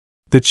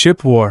The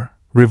chip war,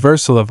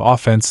 reversal of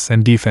offense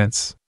and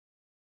defense.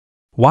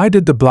 Why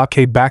did the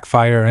blockade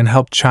backfire and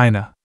help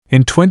China?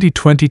 In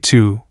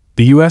 2022,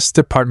 the U.S.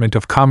 Department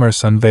of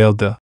Commerce unveiled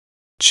the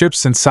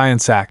Chips and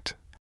Science Act,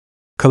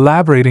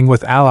 collaborating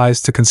with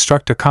allies to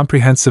construct a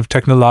comprehensive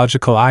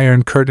technological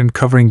iron curtain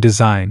covering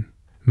design,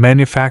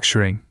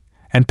 manufacturing,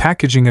 and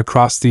packaging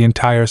across the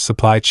entire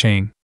supply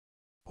chain.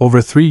 Over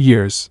 3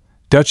 years,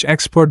 Dutch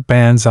export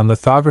bans on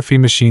lithography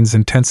machines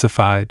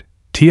intensified,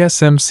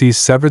 TSMC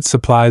severed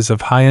supplies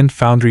of high-end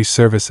foundry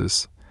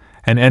services,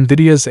 and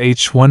Nvidia's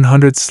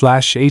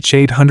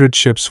H100/H800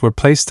 chips were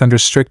placed under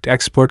strict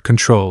export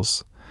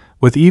controls,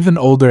 with even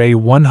older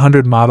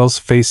A100 models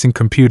facing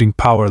computing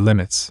power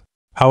limits.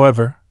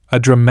 However, a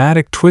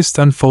dramatic twist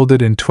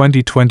unfolded in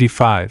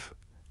 2025.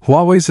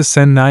 Huawei's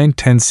Ascend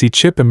 910C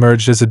chip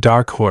emerged as a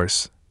dark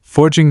horse,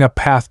 forging a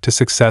path to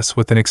success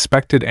with an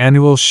expected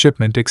annual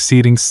shipment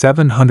exceeding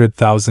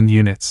 700,000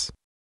 units.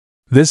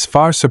 This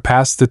far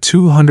surpassed the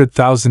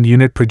 200,000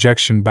 unit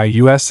projection by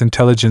U.S.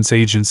 intelligence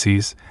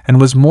agencies and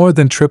was more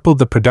than triple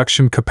the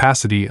production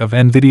capacity of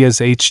Nvidia's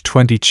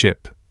H20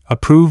 chip,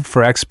 approved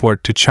for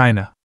export to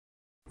China.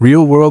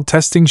 Real-world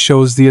testing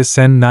shows the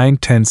Ascend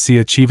 910C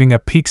achieving a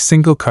peak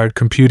single-card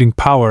computing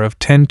power of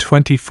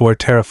 1024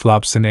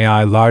 teraflops in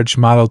AI large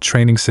model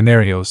training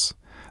scenarios,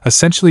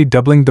 essentially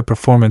doubling the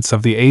performance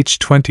of the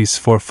H20's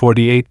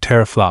 448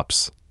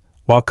 teraflops,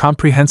 while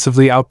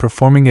comprehensively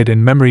outperforming it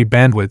in memory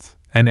bandwidth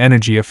and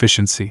energy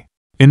efficiency.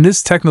 In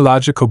this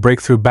technological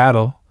breakthrough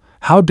battle,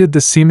 how did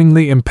the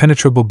seemingly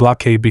impenetrable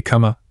blockade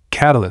become a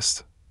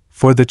catalyst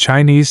for the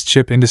Chinese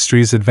chip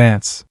industry's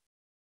advance?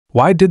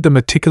 Why did the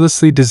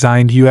meticulously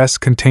designed U.S.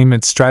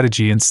 containment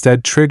strategy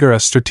instead trigger a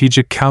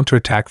strategic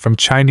counterattack from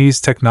Chinese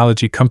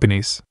technology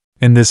companies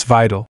in this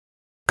vital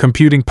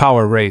computing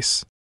power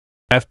race?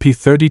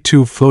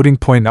 FP32 floating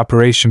point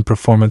operation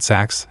performance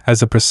acts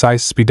as a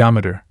precise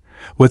speedometer,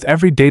 with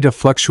every data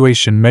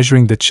fluctuation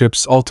measuring the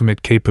chip's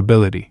ultimate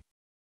capability.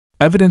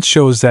 Evidence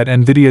shows that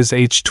Nvidia's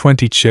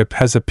H20 chip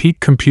has a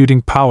peak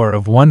computing power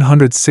of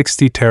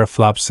 160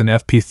 teraflops in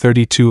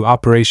FP32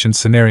 operation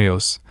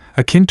scenarios,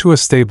 akin to a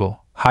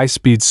stable,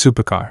 high-speed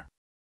supercar.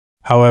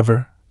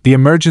 However, the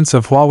emergence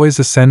of Huawei's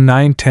Ascend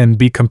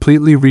 910B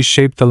completely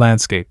reshaped the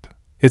landscape.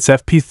 Its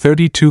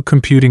FP32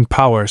 computing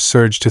power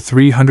surged to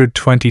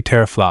 320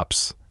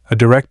 teraflops, a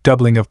direct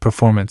doubling of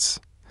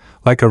performance,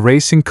 like a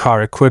racing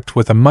car equipped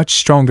with a much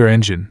stronger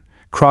engine,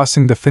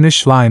 crossing the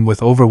finish line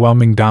with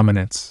overwhelming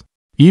dominance.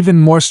 Even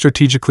more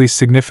strategically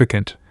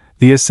significant,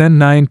 the Ascend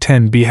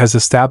 910B has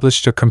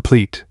established a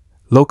complete,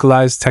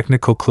 localized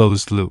technical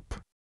closed loop.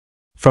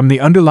 From the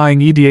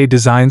underlying EDA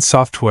design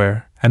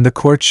software and the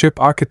core chip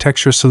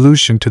architecture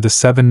solution to the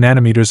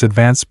 7nm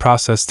advanced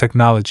process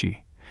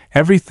technology,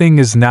 everything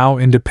is now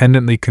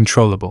independently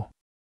controllable.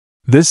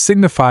 This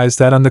signifies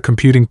that on the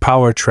computing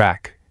power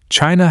track,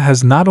 China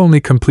has not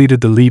only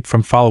completed the leap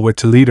from follower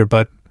to leader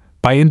but,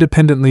 by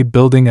independently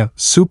building a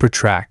super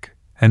track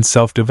and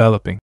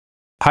self-developing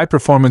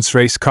high-performance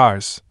race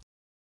cars,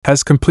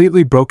 has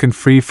completely broken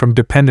free from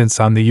dependence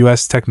on the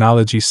U.S.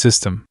 technology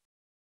system.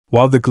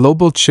 While the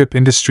global chip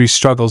industry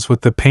struggles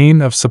with the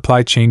pain of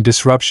supply chain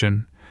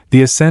disruption,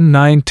 the Ascend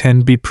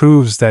 910B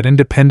proves that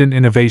independent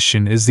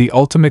innovation is the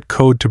ultimate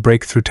code to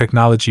break through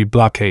technology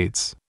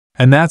blockades.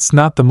 And that's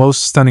not the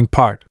most stunning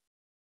part.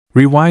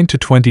 Rewind to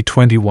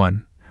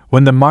 2021,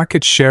 when the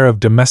market share of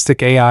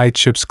domestic AI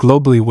chips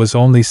globally was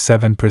only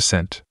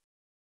 7%.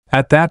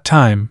 At that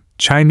time,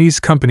 Chinese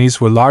companies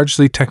were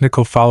largely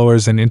technical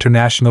followers in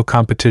international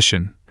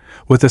competition,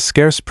 with a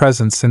scarce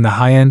presence in the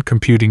high-end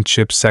computing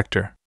chip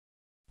sector.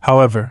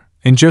 However,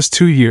 in just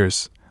 2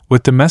 years,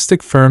 with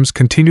domestic firms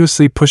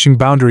continuously pushing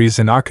boundaries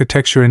in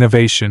architecture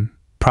innovation,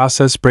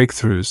 process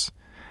breakthroughs,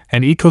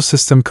 and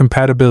ecosystem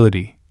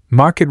compatibility,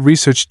 market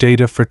research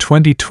data for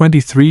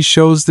 2023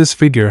 shows this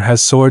figure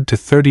has soared to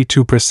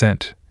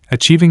 32%,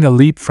 achieving a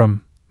leap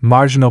from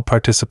marginal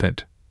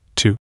participant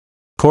to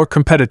core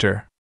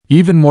competitor.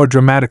 Even more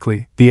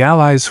dramatically, the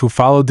allies who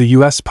followed the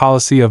U.S.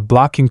 policy of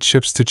blocking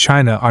chips to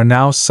China are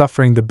now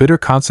suffering the bitter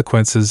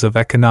consequences of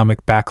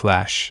economic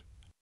backlash.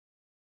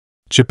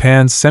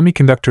 Japan's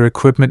semiconductor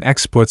equipment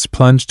exports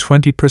plunged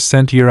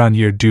 20%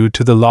 year-on-year due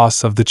to the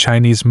loss of the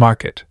Chinese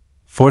market,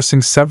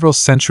 forcing several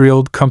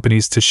century-old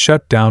companies to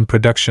shut down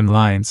production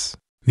lines.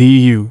 The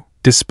EU,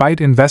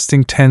 despite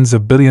investing tens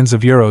of billions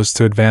of euros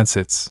to advance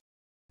its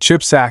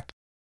CHIPS Act,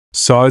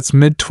 saw its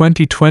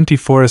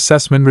mid-2024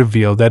 assessment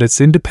reveal that its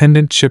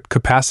independent chip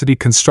capacity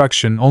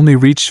construction only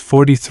reached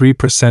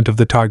 43% of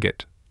the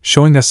target,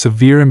 showing a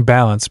severe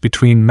imbalance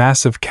between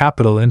massive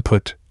capital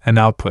input and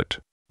output.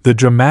 The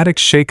dramatic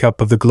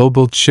shakeup of the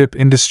global chip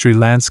industry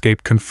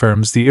landscape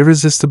confirms the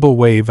irresistible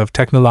wave of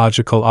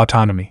technological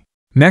autonomy.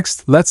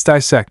 Next, let's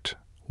dissect.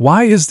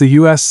 Why is the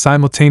US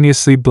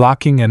simultaneously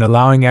blocking and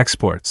allowing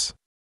exports?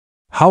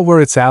 How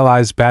were its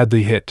allies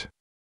badly hit?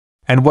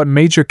 And what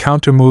major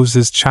countermoves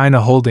is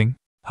China holding?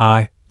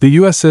 The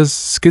US's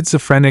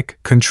schizophrenic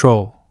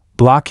control,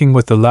 blocking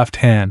with the left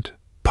hand,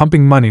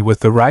 pumping money with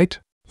the right?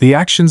 The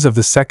actions of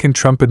the second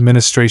Trump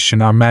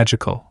administration are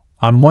magical.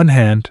 On one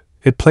hand,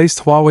 it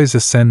placed Huawei's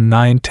Ascend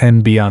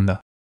 910B on the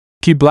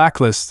key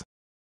blacklist,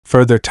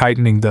 further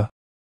tightening the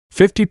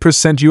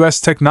 50%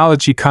 US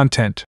technology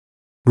content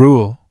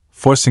rule,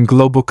 forcing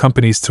global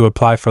companies to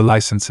apply for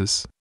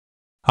licenses.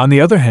 On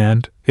the other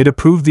hand, it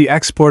approved the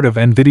export of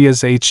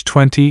Nvidia's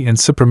H20 and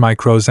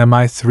Supermicro's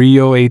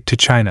MI308 to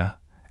China,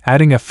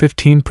 adding a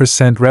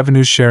 15%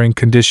 revenue-sharing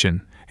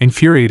condition,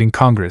 infuriating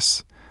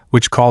Congress,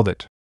 which called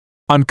it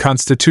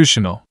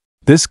unconstitutional.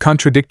 This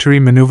contradictory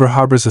maneuver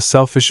harbors a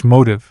selfish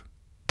motive: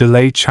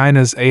 delay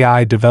China's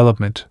AI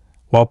development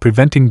while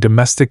preventing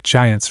domestic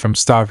giants from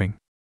starving.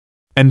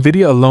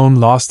 Nvidia alone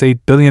lost $8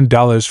 billion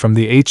from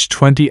the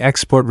H20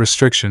 export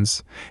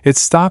restrictions,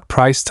 its stock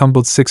price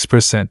tumbled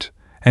 6%,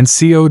 and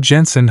CEO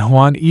Jensen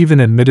Huang even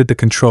admitted the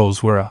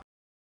controls were a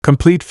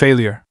complete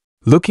failure.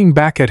 Looking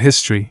back at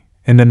history,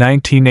 in the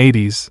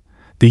 1980s,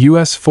 the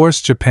US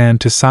forced Japan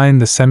to sign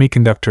the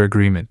semiconductor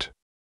agreement.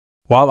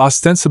 While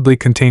ostensibly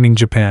containing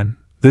Japan,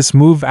 this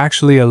move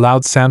actually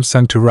allowed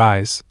Samsung to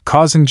rise,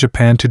 causing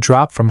Japan to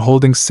drop from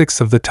holding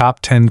 6 of the top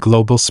 10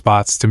 global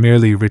spots to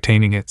merely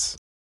retaining its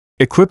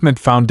equipment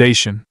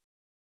foundation.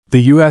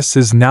 The US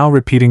is now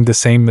repeating the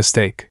same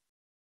mistake.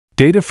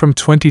 Data from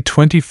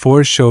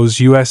 2024 shows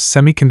US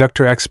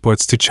semiconductor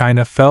exports to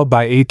China fell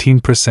by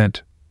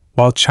 18%,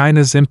 while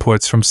China's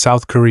imports from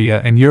South Korea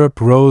and Europe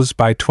rose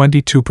by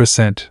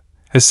 22%,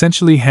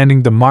 essentially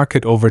handing the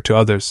market over to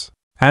others.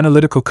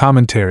 Analytical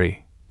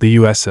commentary: the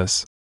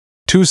US's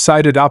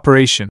two-sided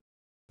operation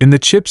in the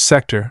chip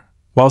sector,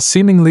 while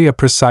seemingly a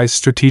precise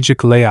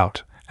strategic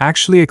layout,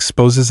 actually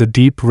exposes a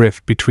deep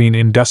rift between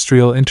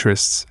industrial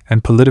interests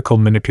and political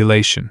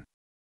manipulation.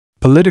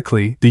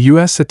 Politically, the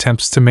US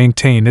attempts to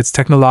maintain its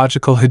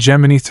technological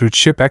hegemony through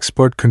chip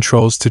export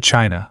controls to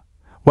China,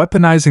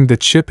 weaponizing the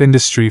chip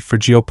industry for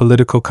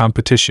geopolitical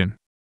competition.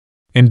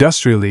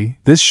 Industrially,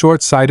 this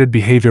short-sighted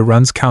behavior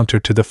runs counter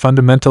to the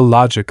fundamental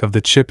logic of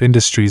the chip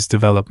industry's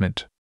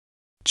development.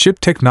 Chip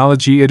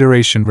technology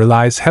iteration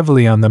relies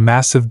heavily on the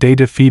massive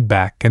data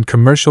feedback and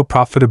commercial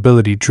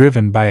profitability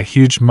driven by a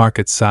huge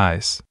market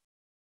size.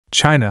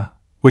 China,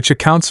 which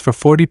accounts for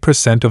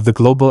 40% of the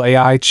global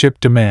AI chip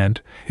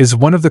demand, is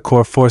one of the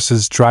core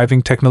forces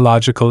driving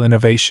technological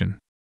innovation.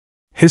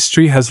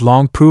 History has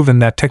long proven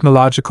that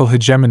technological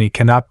hegemony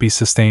cannot be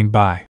sustained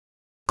by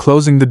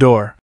closing the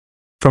door.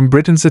 From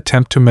Britain's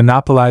attempt to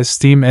monopolize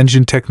steam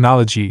engine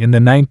technology in the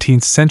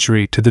 19th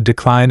century to the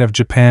decline of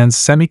Japan's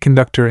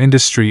semiconductor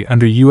industry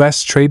under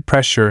US trade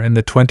pressure in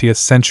the 20th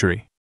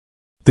century.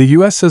 The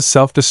US's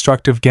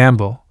self-destructive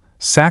gamble,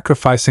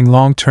 sacrificing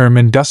long-term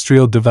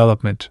industrial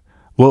development,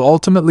 will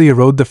ultimately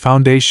erode the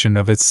foundation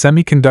of its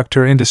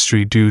semiconductor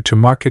industry due to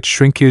market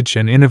shrinkage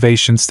and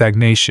innovation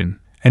stagnation,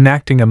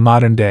 enacting a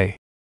modern-day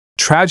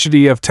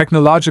tragedy of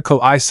technological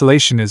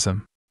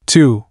isolationism.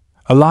 2.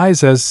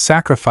 Allies as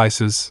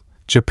sacrifices.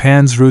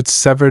 Japan's roots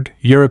severed,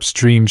 Europe's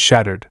dream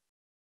shattered.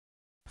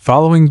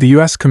 Following the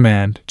US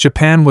command,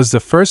 Japan was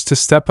the first to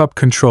step up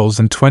controls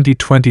in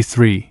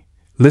 2023,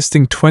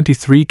 listing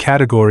 23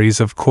 categories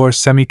of core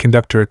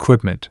semiconductor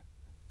equipment,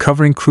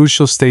 covering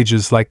crucial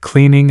stages like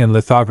cleaning and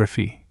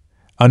lithography,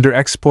 under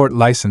export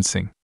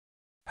licensing.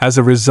 As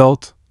a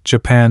result,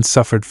 Japan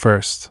suffered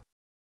first.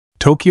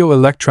 Tokyo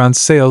Electron's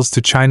sales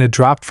to China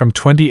dropped from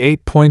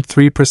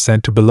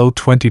 28.3% to below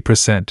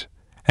 20%.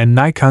 And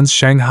Nikon's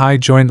Shanghai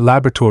Joint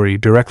Laboratory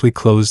directly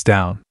closed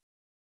down.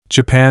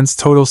 Japan's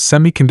total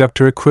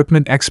semiconductor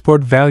equipment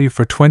export value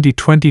for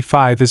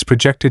 2025 is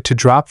projected to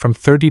drop from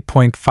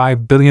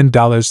 $30.5 billion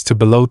to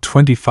below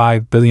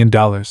 $25 billion.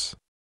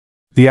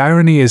 The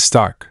irony is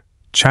stark.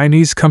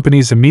 Chinese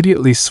companies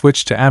immediately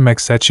switched to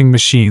Amex etching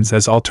machines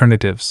as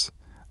alternatives,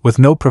 with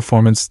no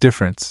performance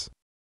difference.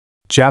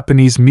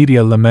 Japanese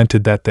media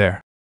lamented that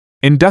their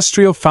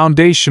industrial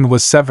foundation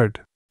was severed.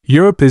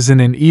 Europe is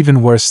in an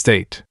even worse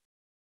state.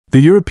 The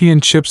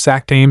European Chips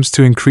Act aims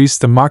to increase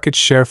the market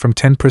share from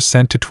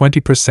 10% to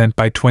 20%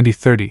 by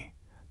 2030,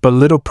 but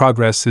little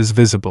progress is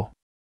visible.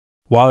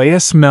 While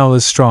ASML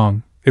is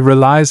strong, it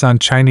relies on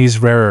Chinese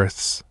rare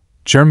earths.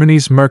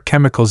 Germany's Merck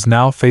Chemicals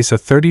now face a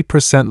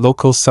 30%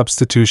 local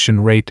substitution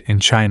rate in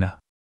China.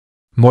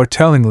 More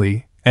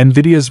tellingly,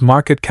 Nvidia's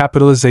market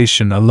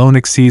capitalization alone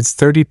exceeds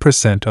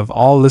 30% of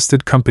all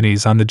listed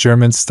companies on the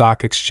German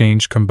stock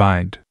exchange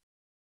combined.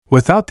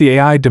 Without the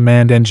AI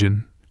demand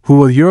engine, who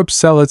will Europe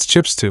sell its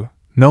chips to,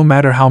 no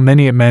matter how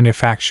many it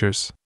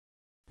manufactures?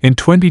 In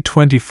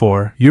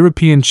 2024,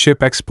 European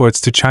chip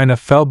exports to China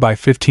fell by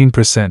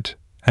 15%,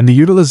 and the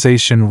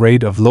utilization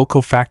rate of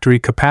local factory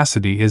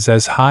capacity is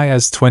as high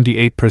as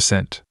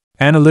 28%.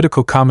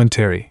 Analytical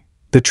commentary: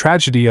 the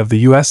tragedy of the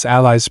US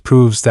allies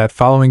proves that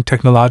following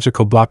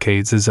technological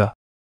blockades is a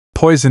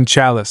poison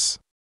chalice.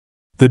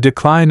 The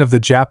decline of the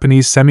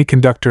Japanese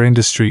semiconductor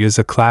industry is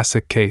a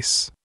classic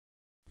case.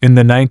 In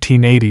the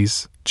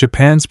 1980s,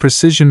 Japan's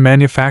precision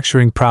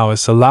manufacturing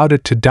prowess allowed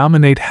it to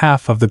dominate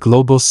half of the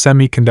global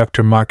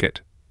semiconductor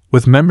market,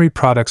 with memory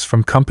products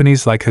from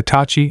companies like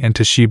Hitachi and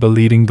Toshiba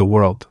leading the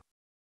world.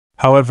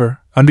 However,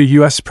 under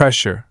US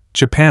pressure,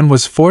 Japan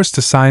was forced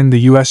to sign the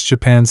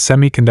US-Japan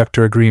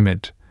Semiconductor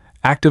Agreement,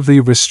 actively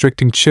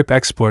restricting chip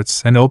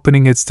exports and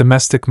opening its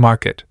domestic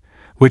market,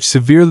 which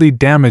severely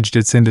damaged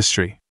its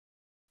industry.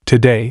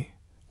 Today,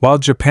 while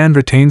Japan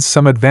retains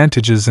some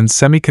advantages in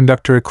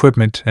semiconductor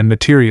equipment and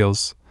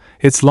materials,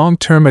 its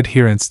long-term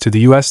adherence to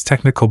the U.S.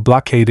 technical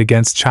blockade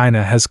against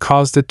China has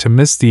caused it to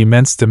miss the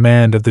immense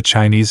demand of the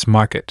Chinese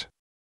market.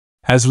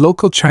 As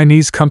local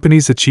Chinese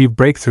companies achieve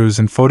breakthroughs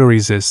in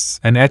photoresists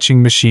and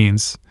etching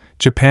machines,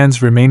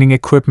 Japan's remaining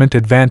equipment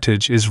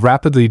advantage is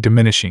rapidly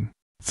diminishing.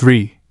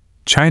 3.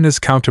 China's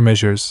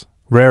countermeasures: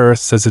 rare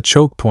earths as a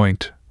choke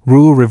point,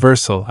 rule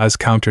reversal as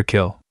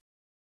counterkill.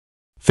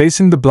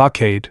 Facing the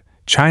blockade,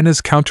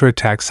 China's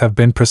counterattacks have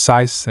been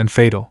precise and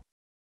fatal.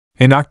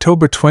 In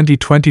October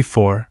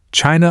 2024,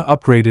 China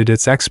uprated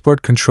its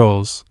export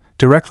controls,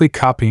 directly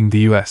copying the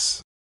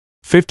U.S.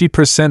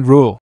 50%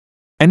 rule.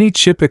 Any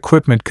chip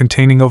equipment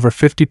containing over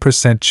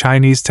 50%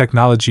 Chinese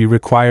technology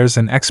requires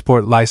an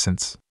export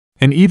license.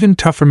 An even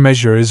tougher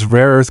measure is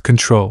rare earth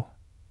control.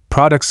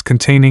 Products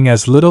containing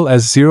as little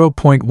as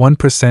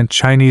 0.1%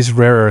 Chinese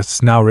rare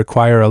earths now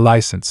require a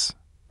license.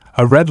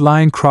 A red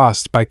line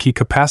crossed by key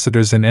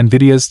capacitors in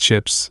Nvidia's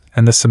chips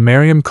and the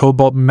samarium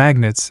cobalt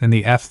magnets in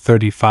the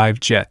F-35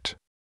 jet.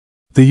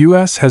 The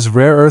U.S. has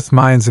rare earth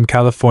mines in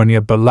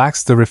California but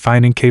lacks the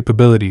refining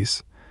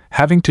capabilities,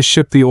 having to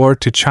ship the ore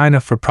to China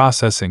for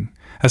processing,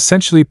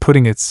 essentially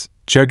putting its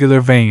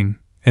jugular vein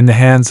in the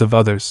hands of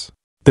others.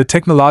 The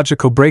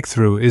technological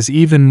breakthrough is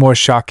even more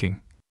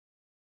shocking.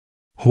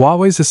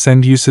 Huawei's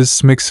Ascend uses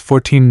SMIC's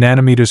 14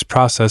 nanometers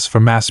process for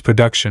mass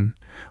production,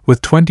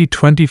 with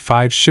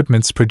 2025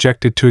 shipments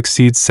projected to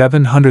exceed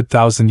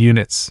 700,000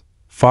 units,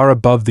 far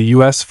above the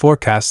U.S.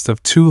 forecast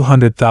of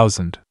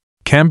 200,000.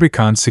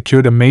 Cambricon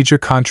secured a major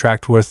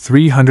contract worth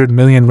 300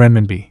 million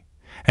renminbi,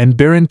 and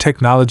Biren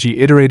Technology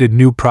iterated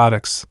new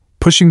products,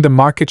 pushing the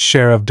market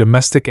share of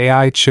domestic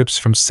AI chips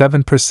from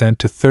 7%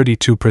 to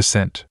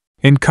 32%.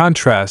 In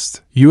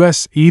contrast,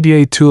 U.S.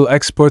 EDA tool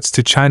exports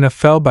to China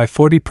fell by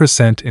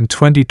 40% in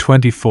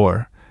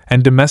 2024,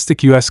 and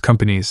domestic U.S.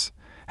 companies,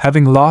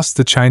 having lost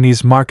the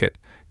Chinese market,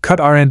 cut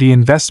R&D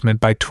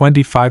investment by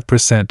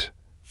 25%,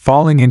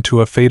 falling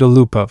into a fatal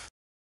loop of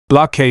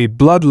blockade,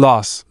 blood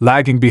loss,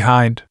 lagging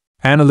behind.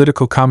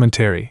 Analytical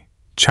commentary: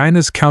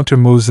 China's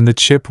counter-moves in the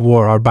chip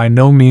war are by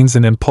no means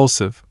an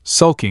impulsive,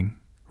 sulking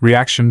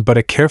reaction but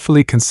a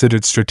carefully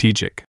considered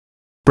strategic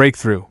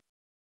breakthrough.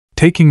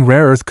 Taking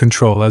rare earth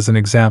control as an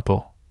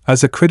example,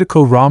 as a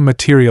critical raw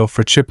material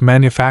for chip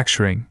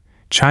manufacturing,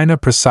 China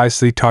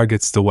precisely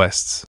targets the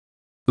West's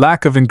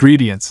lack of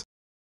ingredients,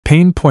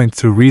 pain point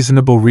through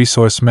reasonable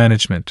resource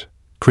management,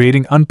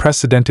 creating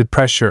unprecedented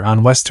pressure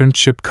on Western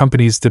chip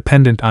companies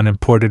dependent on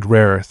imported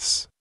rare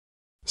earths.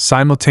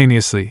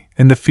 Simultaneously,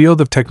 in the field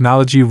of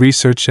technology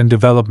research and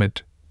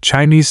development,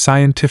 Chinese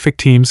scientific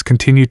teams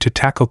continue to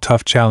tackle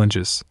tough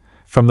challenges,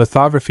 from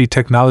lithography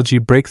technology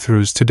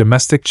breakthroughs to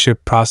domestic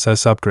chip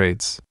process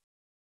upgrades.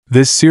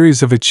 This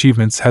series of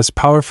achievements has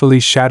powerfully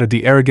shattered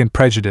the arrogant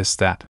prejudice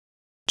that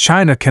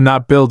China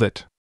cannot build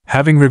it.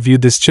 Having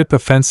reviewed this chip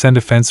offense and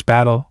defense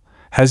battle,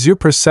 has your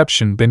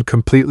perception been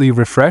completely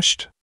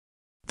refreshed?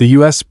 The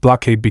US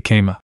blockade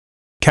became a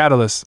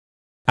catalyst,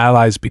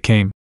 allies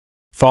became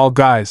fall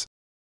guys,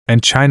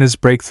 and China's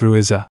breakthrough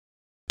is a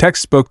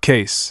textbook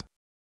case.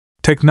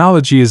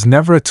 Technology is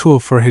never a tool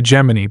for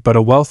hegemony but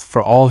a wealth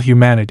for all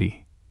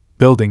humanity.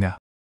 Building a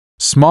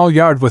small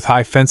yard with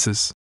high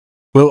fences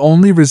will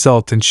only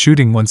result in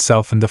shooting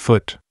oneself in the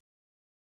foot.